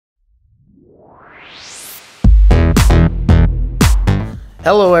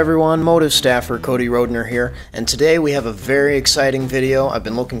Hello everyone, Motiv staffer Cody Roedner here, and today we have a very exciting video. I've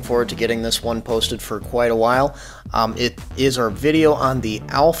been looking forward to getting this one posted for quite a while. It is our video on the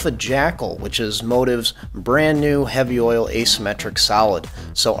Alpha Jackal, which is Motiv's brand new heavy oil asymmetric solid.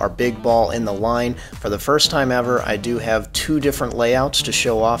 So our big ball in the line. For the first time ever, I do have two different layouts to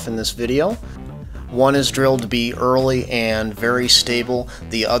show off in this video. One is drilled to be early and very stable,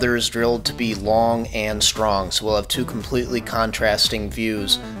 the other is drilled to be long and strong. So we'll have two completely contrasting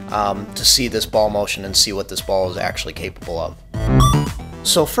views to see this ball motion and see what this ball is actually capable of.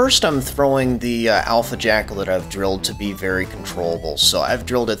 So first I'm throwing the Alpha Jackal that I've drilled to be very controllable. So I've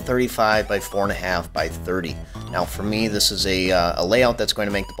drilled it 35 by 4.5 by 30. Now for me this is a layout that's going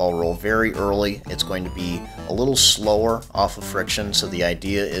to make the ball roll very early. It's going to be a little slower off of friction, so the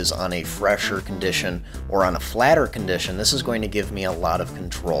idea is on a fresher condition or on a flatter condition, this is going to give me a lot of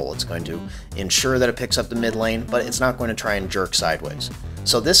control. It's going to ensure that it picks up the mid lane, but it's not going to try and jerk sideways.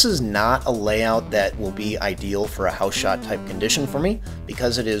 So this is not a layout that will be ideal for a house shot type condition for me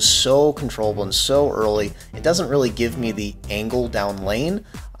because it is so controllable and so early. It doesn't really give me the angle down lane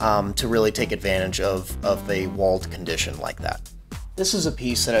to really take advantage of a walled condition like that. This is a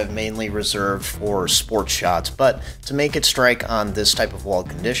piece that I've mainly reserved for sports shots, but to make it strike on this type of walled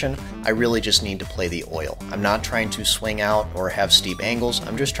condition, I really just need to play the oil. I'm not trying to swing out or have steep angles,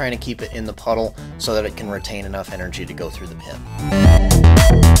 I'm just trying to keep it in the puddle so that it can retain enough energy to go through the pin.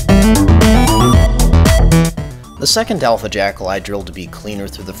 The second Alpha Jackal I drilled to be cleaner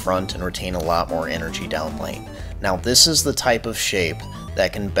through the front and retain a lot more energy down lane. Now this is the type of shape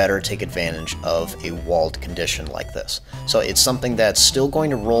that can better take advantage of a walled condition like this. So it's something that's still going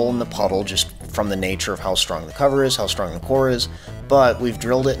to roll in the puddle just from the nature of how strong the cover is, how strong the core is, but we've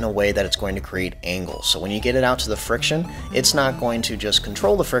drilled it in a way that it's going to create angles. So when you get it out to the friction, it's not going to just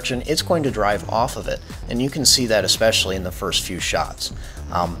control the friction, it's going to drive off of it. And you can see that especially in the first few shots.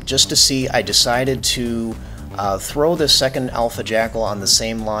 Just to see, I decided to throw the second Alpha Jackal on the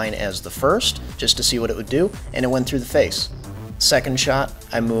same line as the first, just to see what it would do, and it went through the face. Second shot,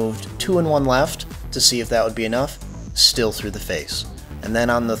 I moved 2 and 1 left to see if that would be enough, still through the face. And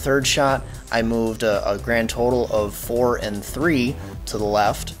then on the third shot, I moved a grand total of 4 and 3 to the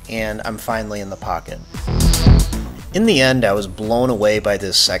left, and I'm finally in the pocket. In the end, I was blown away by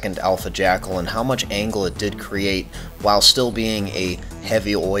this second Alpha Jackal and how much angle it did create while still being a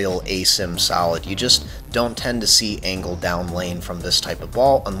heavy oil asim solid. You just don't tend to see angle down lane from this type of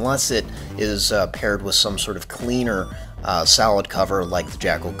ball unless it is paired with some sort of cleaner solid cover like the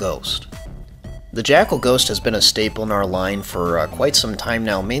Jackal Ghost. The Jackal Ghost has been a staple in our line for quite some time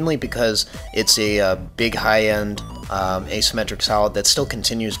now, mainly because it's a big high-end asymmetric solid that still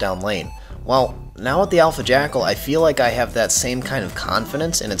continues down lane. Well, now with the Alpha Jackal, I feel like I have that same kind of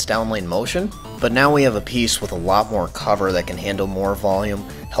confidence in its downlane motion, but now we have a piece with a lot more cover that can handle more volume,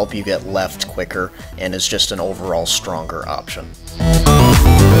 help you get left quicker, and is just an overall stronger option.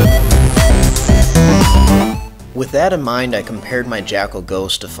 With that in mind, I compared my Jackal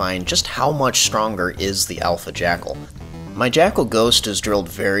Ghost to find just how much stronger is the Alpha Jackal. My Jackal Ghost is drilled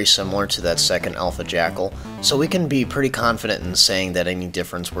very similar to that second Alpha Jackal, so we can be pretty confident in saying that any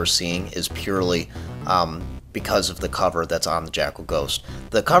difference we're seeing is purely because of the cover that's on the Jackal Ghost.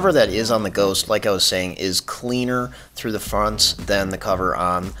 The cover that is on the Ghost, like I was saying, is cleaner through the fronts than the cover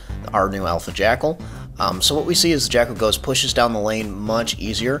on our new Alpha Jackal. So what we see is the Jackal Ghost pushes down the lane much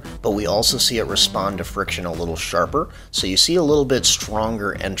easier, but we also see it respond to friction a little sharper, so you see a little bit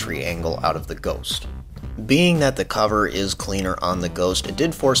stronger entry angle out of the Ghost. Being that the cover is cleaner on the Ghost, it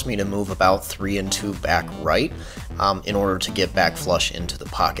did force me to move about 3 and 2 back right in order to get back flush into the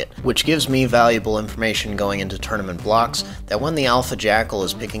pocket, which gives me valuable information going into tournament blocks that when the Alpha Jackal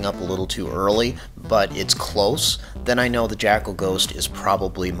is picking up a little too early, but it's close, then I know the Jackal Ghost is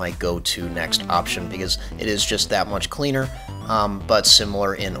probably my go-to next option because it is just that much cleaner, but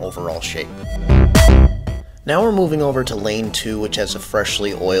similar in overall shape. Now we're moving over to lane 2, which has a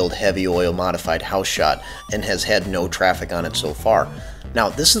freshly oiled heavy oil modified house shot and has had no traffic on it so far. Now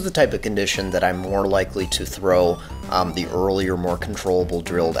this is the type of condition that I'm more likely to throw the earlier, more controllable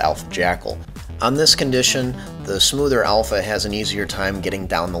drilled Alpha Jackal. On this condition, the smoother Alpha has an easier time getting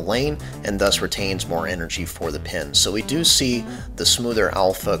down the lane and thus retains more energy for the pin. So we do see the smoother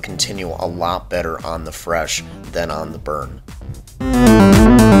Alpha continue a lot better on the fresh than on the burn.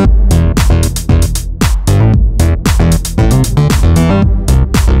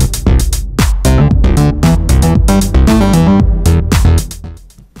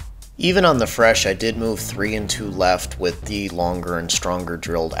 Even on the fresh, I did move 3 and 2 left with the longer and stronger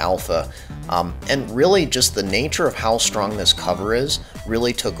drilled alpha. And really just the nature of how strong this cover is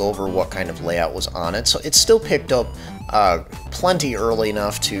really took over what kind of layout was on it. So it still picked up plenty early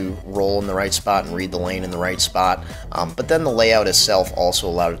enough to roll in the right spot and read the lane in the right spot. But then the layout itself also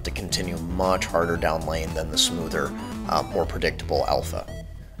allowed it to continue much harder down lane than the smoother, more predictable alpha.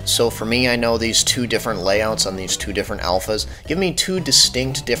 So for me, I know these two different layouts on these two different alphas give me two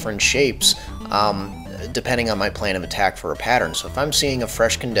distinct different shapes depending on my plan of attack for a pattern. So if I'm seeing a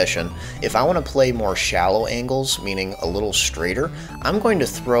fresh condition, if I want to play more shallow angles, meaning a little straighter, I'm going to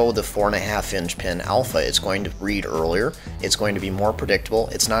throw the 4.5 inch pin alpha. It's going to read earlier, it's going to be more predictable,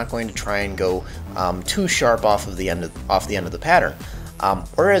 it's not going to try and go too sharp off the end of the pattern.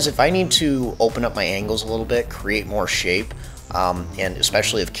 Whereas if I need to open up my angles a little bit, create more shape, and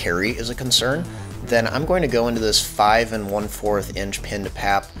especially if carry is a concern, then I'm going to go into this 5 1/4 inch pin to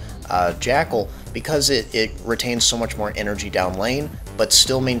pap Jackal because it retains so much more energy down lane, but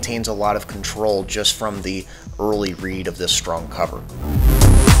still maintains a lot of control just from the early read of this strong cover.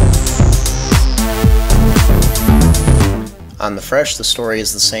 On the fresh, the story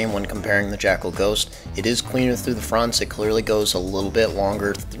is the same when comparing the Jackal Ghost. It is cleaner through the fronts, it clearly goes a little bit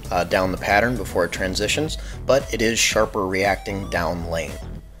longer down the pattern before it transitions, but it is sharper reacting down lane.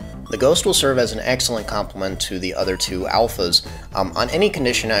 The Ghost will serve as an excellent complement to the other two alphas on any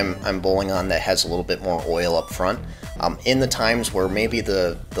condition I'm bowling on that has a little bit more oil up front. In the times where maybe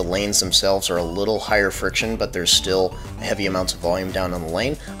the lanes themselves are a little higher friction, but there's still heavy amounts of volume down on the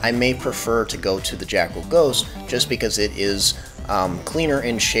lane, I may prefer to go to the Jackal Ghost just because it is cleaner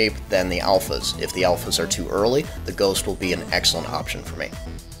in shape than the alphas. If the alphas are too early, the Ghost will be an excellent option for me.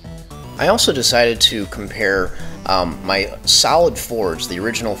 I also decided to compare my solid forge, the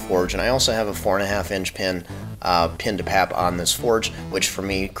original forge, and I also have a 4.5 inch pin to pap on this forge, which for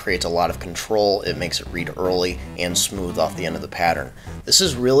me creates a lot of control. It makes it read early and smooth off the end of the pattern. This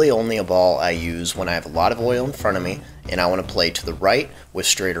is really only a ball I use when I have a lot of oil in front of me and I want to play to the right with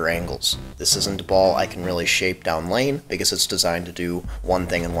straighter angles. This isn't a ball I can really shape down lane because it's designed to do one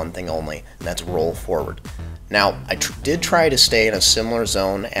thing and one thing only, and that's roll forward. Now, I did try to stay in a similar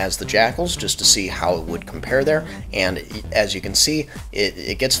zone as the Jackals just to see how it would compare there, and as you can see,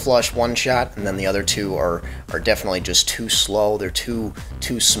 it gets flush one shot, and then the other two are definitely just too slow. They're too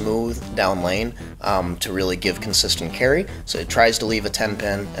smooth down lane to really give consistent carry, so it tries to leave a 10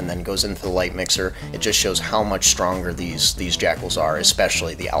 pin and then goes into the light mixer. It just shows how much stronger these Jackals are,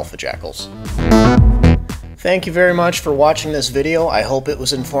 especially the Alpha Jackals. Thank you very much for watching this video. I hope it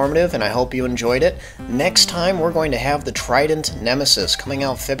was informative and I hope you enjoyed it. Next time we're going to have the Trident Nemesis coming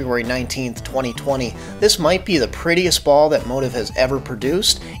out February 19th, 2020. This might be the prettiest ball that Motiv has ever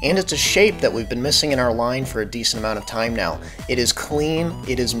produced, and it's a shape that we've been missing in our line for a decent amount of time now. It is clean,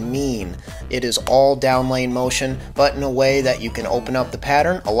 it is mean, it is all down lane motion, but in a way that you can open up the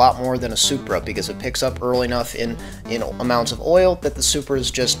pattern a lot more than a Supra because it picks up early enough in amounts of oil that the Supra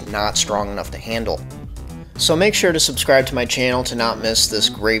is just not strong enough to handle. So make sure to subscribe to my channel to not miss this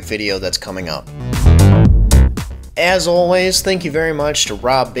great video that's coming up. As always, thank you very much to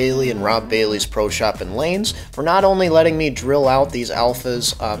Rob Bailey and Rob Bailey's Pro Shop and Lanes for not only letting me drill out these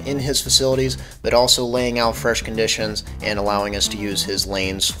alphas in his facilities, but also laying out fresh conditions and allowing us to use his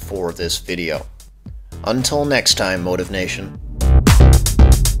lanes for this video. Until next time, Motiv Nation.